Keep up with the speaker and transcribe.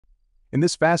In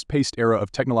this fast-paced era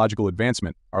of technological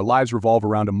advancement, our lives revolve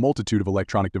around a multitude of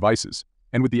electronic devices.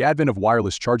 And with the advent of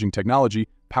wireless charging technology,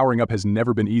 powering up has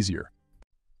never been easier.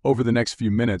 Over the next few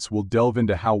minutes, we'll delve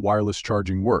into how wireless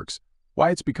charging works, why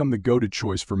it's become the go-to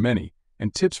choice for many,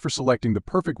 and tips for selecting the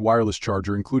perfect wireless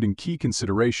charger, including key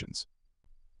considerations.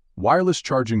 Wireless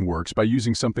charging works by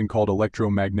using something called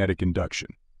electromagnetic induction.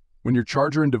 When your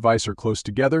charger and device are close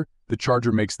together, the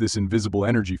charger makes this invisible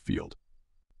energy field.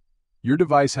 Your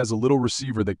device has a little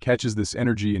receiver that catches this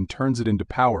energy and turns it into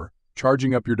power,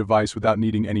 charging up your device without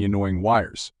needing any annoying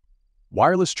wires.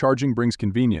 Wireless charging brings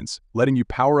convenience, letting you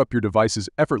power up your devices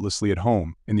effortlessly at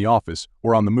home, in the office,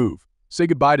 or on the move. Say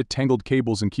goodbye to tangled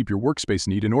cables and keep your workspace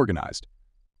neat and organized.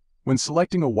 When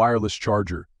selecting a wireless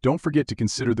charger, don't forget to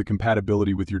consider the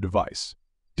compatibility with your device.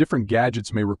 Different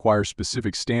gadgets may require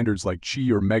specific standards like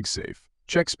Qi or MagSafe.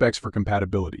 Check specs for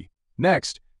compatibility.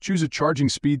 Next, choose a charging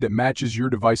speed that matches your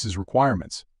device's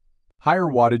requirements. Higher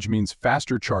wattage means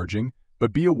faster charging,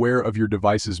 but be aware of your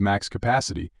device's max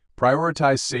capacity.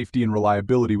 Prioritize safety and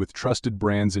reliability with trusted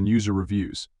brands and user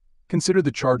reviews. Consider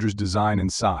the charger's design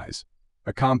and size.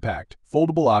 A compact,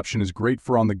 foldable option is great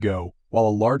for on the go, while a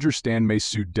larger stand may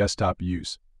suit desktop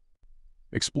use.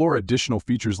 Explore additional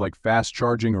features like fast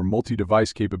charging or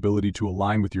multi-device capability to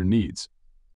align with your needs.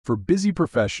 For busy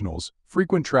professionals,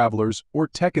 frequent travelers, or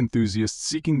tech enthusiasts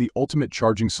seeking the ultimate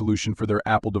charging solution for their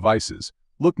Apple devices,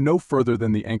 look no further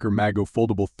than the Anker Mago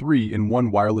Foldable 3-in-1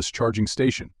 wireless charging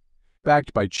station.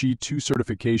 Backed by Qi 2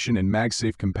 certification and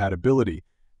MagSafe compatibility,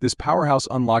 this powerhouse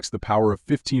unlocks the power of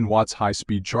 15 watts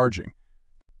high-speed charging.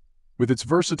 With its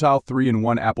versatile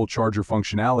 3-in-1 Apple charger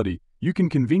functionality, you can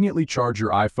conveniently charge your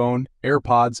iPhone,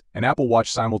 AirPods, and Apple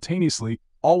Watch simultaneously,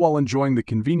 all while enjoying the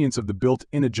convenience of the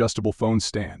built-in adjustable phone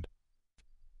stand.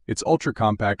 Its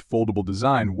ultra-compact foldable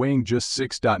design, weighing just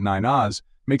 6.9 oz,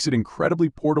 makes it incredibly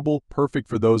portable, perfect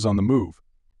for those on the move.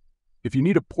 If you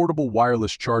need a portable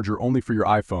wireless charger only for your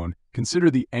iPhone, consider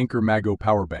the Anker Mago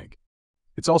Powerbank.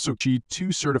 It's also Qi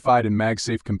 2 certified and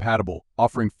MagSafe compatible,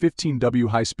 offering 15W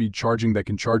high-speed charging that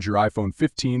can charge your iPhone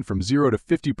 15 from 0 to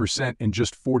 50% in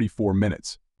just 44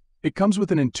 minutes. It comes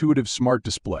with an intuitive smart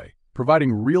display,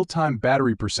 providing real-time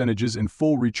battery percentages and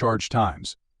full recharge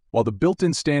times, while the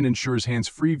built-in stand ensures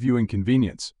hands-free viewing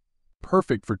convenience.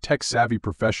 Perfect for tech-savvy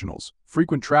professionals,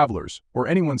 frequent travelers, or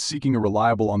anyone seeking a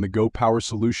reliable on-the-go power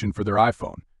solution for their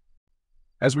iPhone.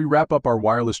 As we wrap up our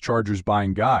wireless chargers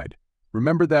buying guide,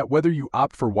 remember that whether you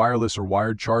opt for wireless or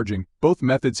wired charging, both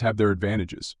methods have their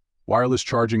advantages. Wireless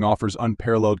charging offers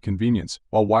unparalleled convenience,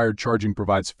 while wired charging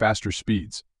provides faster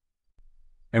speeds.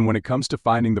 And when it comes to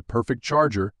finding the perfect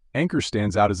charger, Anker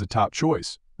stands out as a top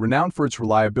choice, renowned for its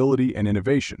reliability and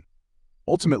innovation.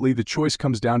 Ultimately, the choice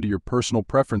comes down to your personal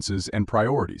preferences and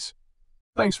priorities.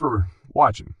 Thanks for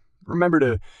watching. Remember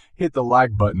to hit the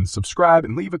like button, subscribe,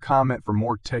 and leave a comment for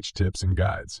more tech tips and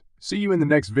guides. See you in the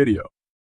next video.